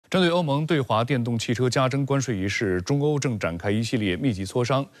针对欧盟对华电动汽车加征关税一事，中欧正展开一系列密集磋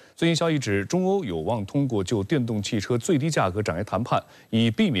商。最新消息指，中欧有望通过就电动汽车最低价格展开谈判，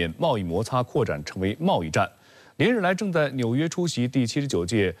以避免贸易摩擦扩展成为贸易战。连日来正在纽约出席第79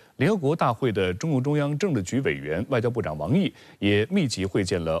届联合国大会的中共中央政治局委员、外交部长王毅，也密集会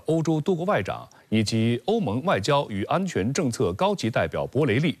见了欧洲多国外长以及欧盟外交与安全政策高级代表博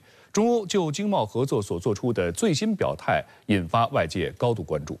雷利。中欧就经贸合作所做出的最新表态，引发外界高度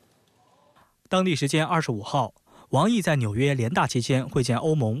关注。当地时间25号，王毅在纽约联大期间会见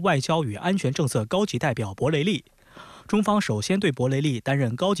欧盟外交与安全政策高级代表博雷利。中方首先对博雷利担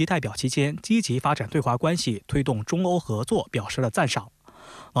任高级代表期间积极发展对华关系、推动中欧合作表示了赞赏。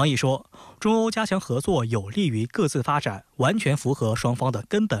王毅说，中欧加强合作有利于各自发展，完全符合双方的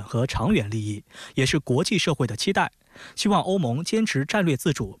根本和长远利益，也是国际社会的期待。希望欧盟坚持战略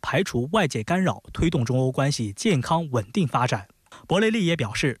自主，排除外界干扰，推动中欧关系健康稳定发展。博雷利也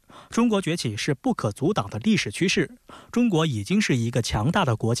表示，中国崛起是不可阻挡的历史趋势，中国已经是一个强大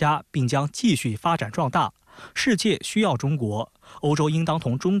的国家，并将继续发展壮大。世界需要中国，欧洲应当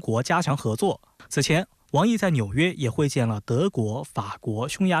同中国加强合作。此前，王毅在纽约也会见了德国、法国、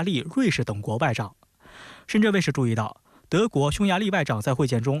匈牙利、瑞士等国外长。深圳卫视注意到，德国、匈牙利外长在会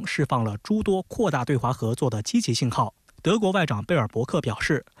见中释放了诸多扩大对华合作的积极信号。德国外长贝尔伯克表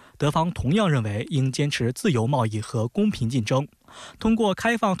示，德方同样认为应坚持自由贸易和公平竞争，通过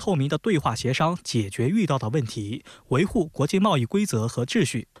开放透明的对话协商解决遇到的问题，维护国际贸易规则和秩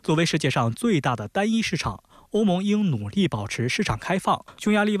序。作为世界上最大的单一市场，欧盟应努力保持市场开放。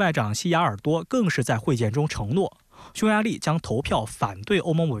匈牙利外长西雅尔多更是在会见中承诺，匈牙利将投票反对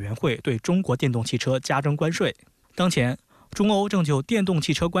欧盟委员会对中国电动汽车加征关税。当前，中欧正就电动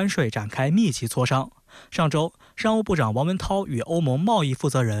汽车关税展开密集磋商。上周，商务部长王文涛与欧盟贸易负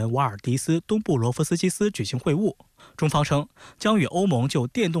责人瓦尔迪斯·东布罗夫斯基斯举行会晤。中方称，将与欧盟就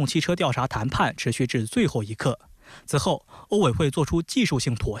电动汽车调查谈判持续至最后一刻。此后，欧委会作出技术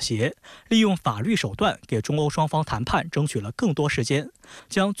性妥协，利用法律手段给中欧双方谈判争取了更多时间，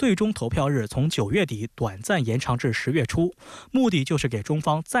将最终投票日从9月底短暂延长至10月初，目的就是给中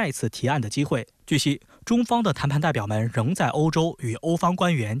方再次提案的机会。据悉，中方的谈判代表们仍在欧洲与欧方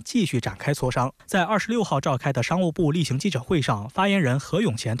官员继续展开磋商。在26号召开的商务部例行记者会上，发言人何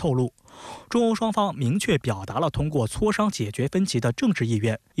永乾透露，中欧双方明确表达了通过磋商解决分歧的政治意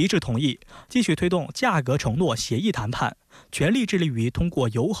愿，一致同意继续推动价格承诺协议谈判，全力致力于通过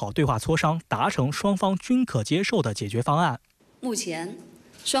友好对话磋商达成双方均可接受的解决方案。目前，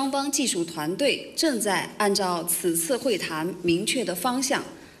双方技术团队正在按照此次会谈明确的方向，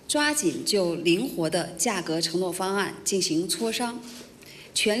抓紧就灵活的价格承诺方案进行磋商，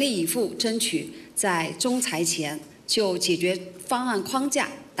全力以赴争取在中裁前就解决方案框架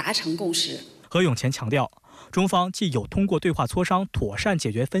达成共识。何永乾强调，中方既有通过对话磋商妥善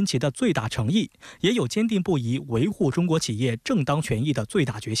解决分歧的最大诚意，也有坚定不移维护中国企业正当权益的最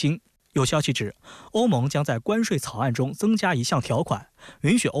大决心。有消息指，欧盟将在关税草案中增加一项条款，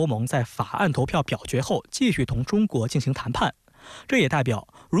允许欧盟在法案投票表决后继续同中国进行谈判。这也代表，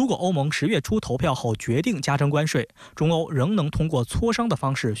如果欧盟10月初投票后决定加征关税，中欧仍能通过磋商的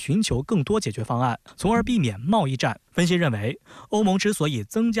方式寻求更多解决方案，从而避免贸易战。分析认为，欧盟之所以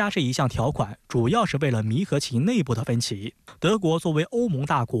增加这一项条款，主要是为了弥合其内部的分歧。德国作为欧盟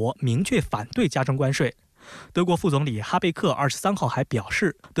大国，明确反对加征关税。德国副总理哈贝克23号还表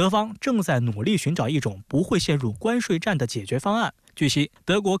示，德方正在努力寻找一种不会陷入关税战的解决方案。据悉，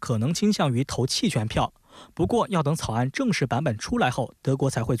德国可能倾向于投弃权票。不过，要等草案正式版本出来后，德国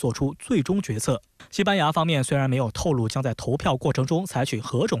才会做出最终决策。西班牙方面虽然没有透露将在投票过程中采取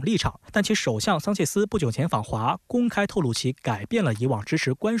何种立场，但其首相桑切斯不久前访华，公开透露其改变了以往支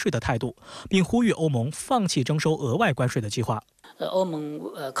持关税的态度，并呼吁欧盟放弃征收额外关税的计划。欧盟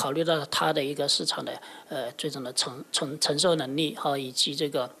考虑到它的一个市场的最终的承受能力和以及这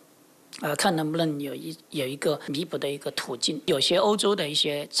个。看能不能有一个弥补的一个途径。有些欧洲的一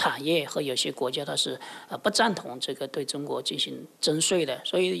些产业和有些国家它是不赞同这个对中国进行征税的，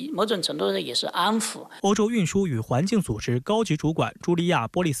所以某种程度上也是安抚。欧洲运输与环境组织高级主管茱莉亚·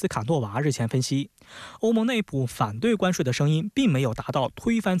波利斯卡诺娃日前分析，欧盟内部反对关税的声音并没有达到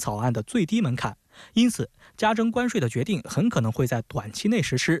推翻草案的最低门槛，因此加征关税的决定很可能会在短期内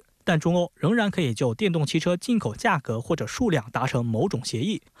实施。但中欧仍然可以就电动汽车进口价格或者数量达成某种协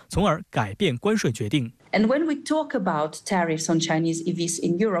议，从而改变关税决定。And when we talk about tariffs on Chinese EVs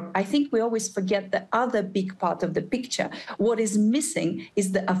in Europe, I think we always forget the other big part of the picture. What is missing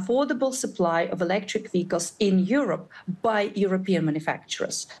is the affordable supply of electric vehicles in Europe by European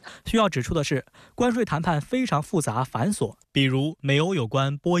manufacturers. 需要指出的是，关税谈判非常复杂繁琐，比如美欧有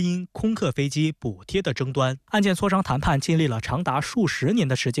关波音空客飞机补贴的争端，案件磋商谈判经历了长达数十年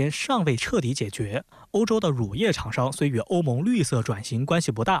的时间，尚未彻底解决。欧洲的乳业厂商虽与欧盟绿色转型关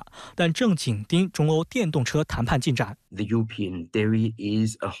系不大，但正紧盯中欧电动车谈判进展。The European dairy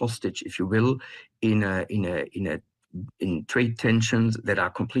is a hostage, if you will, in trade tensions that are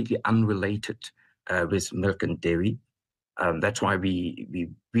completely unrelated with milk and dairy. That's why we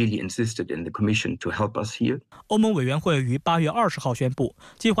really insisted in the Commission to help us here. 欧盟委员会于8月20号宣布，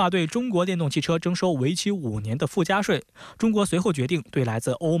计划对中国电动汽车征收为期5年的附加税。中国随后决定对来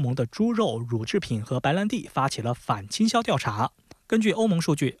自欧盟的猪肉、乳制品和白兰地发起了反倾销调查。根据欧盟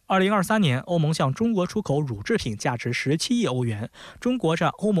数据，2023年欧盟向中国出口乳制品价值17亿欧元，中国占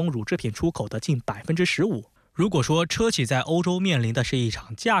欧盟乳制品出口的近15%。如果说车企在欧洲面临的是一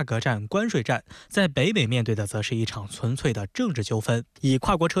场价格战、关税战，在北美面对的则是一场纯粹的政治纠纷。以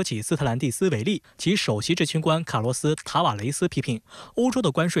跨国车企斯特兰蒂斯为例，其首席执行官卡洛斯·塔瓦雷斯批评欧洲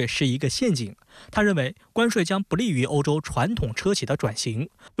的关税是一个陷阱。他认为关税将不利于欧洲传统车企的转型。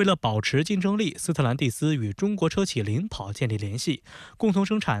为了保持竞争力，斯特兰蒂斯与中国车企领跑建立联系，共同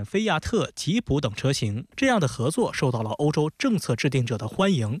生产菲亚特、吉普等车型。这样的合作受到了欧洲政策制定者的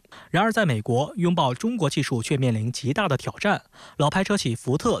欢迎。然而，在美国，拥抱中国技术却面临极大的挑战。老牌车企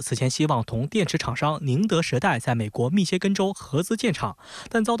福特此前希望同电池厂商宁德时代在美国密歇根州合资建厂，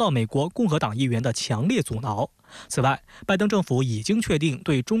但遭到美国共和党议员的强烈阻挠。此外，拜登政府已经确定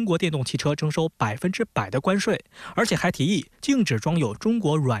对中国电动汽车征收100%的关税，而且还提议禁止装有中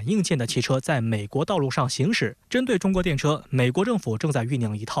国软硬件的汽车在美国道路上行驶。针对中国电车，美国政府正在酝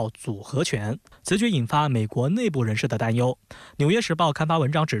酿一套组合拳。此举引发美国内部人士的担忧。《纽约时报》刊发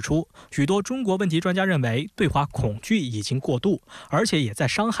文章指出，许多中国问题专家认为，对华恐惧已经过度，而且也在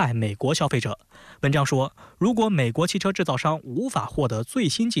伤害美国消费者。文章说，如果美国汽车制造商无法获得最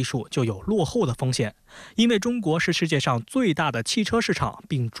新技术，就有落后的风险，因为中国是世界上最大的汽车市场，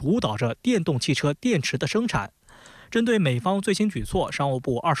并主导着电动汽车电池的生产。针对美方最新举措，商务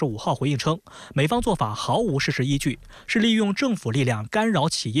部25号回应称，美方做法毫无事实依据，是利用政府力量干扰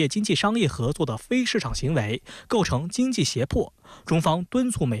企业经济商业合作的非市场行为，构成经济胁迫。中方敦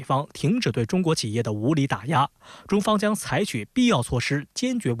促美方停止对中国企业的无理打压，中方将采取必要措施，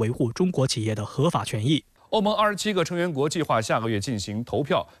坚决维护中国企业的合法权益。欧盟27个成员国计划下个月进行投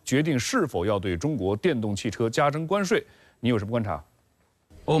票，决定是否要对中国电动汽车加征关税。你有什么观察？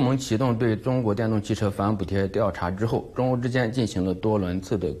欧盟启动对中国电动汽车反补贴调查之后，中欧之间进行了多轮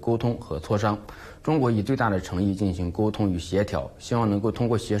次的沟通和磋商。中国以最大的诚意进行沟通与协调，希望能够通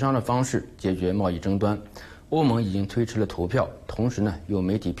过协商的方式解决贸易争端。欧盟已经推迟了投票，同时呢，有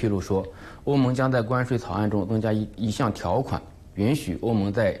媒体披露说，欧盟将在关税草案中增加一项条款，允许欧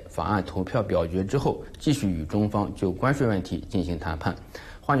盟在法案投票表决之后，继续与中方就关税问题进行谈判。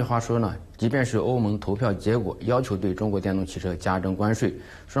换句话说呢，即便是欧盟投票结果要求对中国电动汽车加征关税，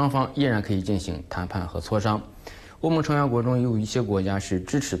双方依然可以进行谈判和磋商。欧盟成员国中有一些国家是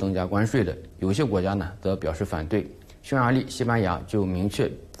支持增加关税的，有些国家呢则表示反对。匈牙利、西班牙就明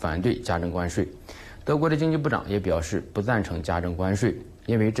确反对加征关税。德国的经济部长也表示不赞成加征关税，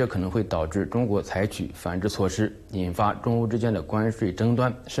因为这可能会导致中国采取反制措施，引发中欧之间的关税争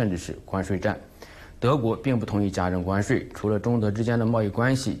端，甚至是关税战。德国并不同意加征关税，除了中德之间的贸易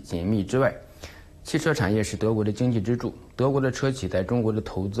关系紧密之外，汽车产业是德国的经济支柱，德国的车企在中国的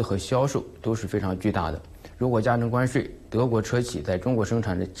投资和销售都是非常巨大的。如果加征关税，德国车企在中国生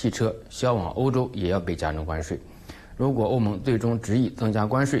产的汽车销往欧洲也要被加征关税。如果欧盟最终执意增加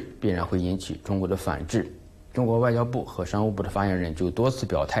关税，必然会引起中国的反制。中国外交部和商务部的发言人就多次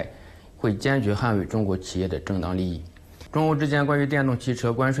表态，会坚决捍卫中国企业的正当利益。中欧之间关于电动汽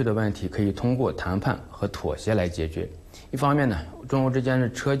车关税的问题可以通过谈判和妥协来解决。一方面呢，中欧之间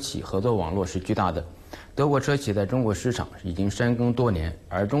的车企合作网络是巨大的，德国车企在中国市场已经深耕多年，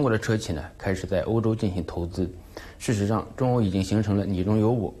而中国的车企呢开始在欧洲进行投资。事实上，中欧已经形成了你中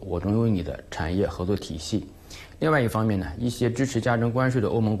有我，我中有你的产业合作体系。另外一方面呢，一些支持加征关税的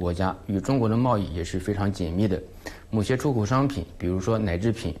欧盟国家与中国的贸易也是非常紧密的。某些出口商品，比如说奶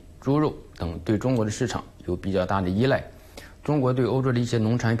制品、猪肉等，对中国的市场有比较大的依赖。中国对欧洲的一些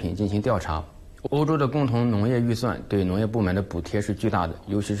农产品进行调查，欧洲的共同农业预算对农业部门的补贴是巨大的，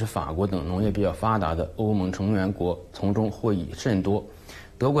尤其是法国等农业比较发达的欧盟成员国从中获益甚多。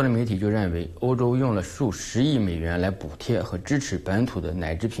德国的媒体就认为，欧洲用了数十亿美元来补贴和支持本土的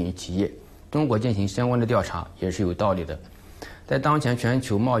奶制品企业，中国进行相关的调查也是有道理的。在当前全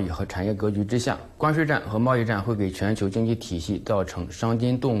球贸易和产业格局之下，关税战和贸易战会给全球经济体系造成伤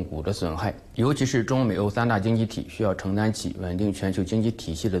筋动骨的损害，尤其是中美欧三大经济体需要承担起稳定全球经济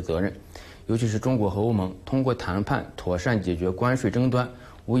体系的责任。尤其是中国和欧盟通过谈判妥善解决关税争端，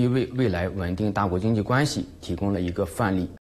无疑为未来稳定大国经济关系提供了一个范例。